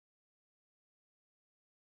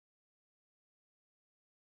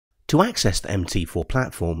To access the mt4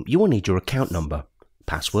 platform, you will need your account number,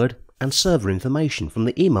 password, and server information from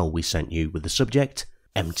the email we sent you with the subject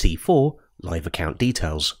mt4 live account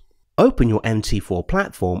details. Open your mt4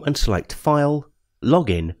 platform and select File,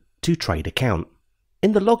 Login to Trade Account.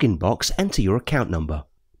 In the login box, enter your account number.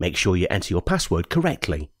 Make sure you enter your password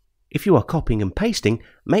correctly. If you are copying and pasting,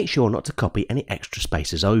 make sure not to copy any extra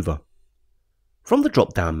spaces over. From the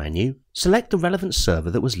drop-down menu, select the relevant server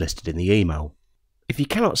that was listed in the email. If you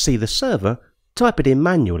cannot see the server, type it in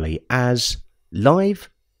manually as live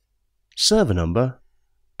server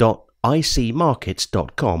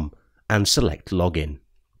number.icmarkets.com and select Login.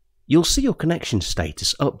 You'll see your connection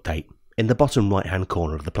status update in the bottom right-hand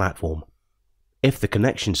corner of the platform. If the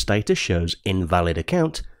connection status shows invalid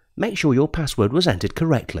account, make sure your password was entered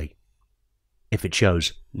correctly. If it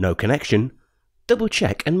shows no connection, double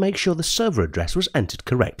check and make sure the server address was entered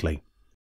correctly.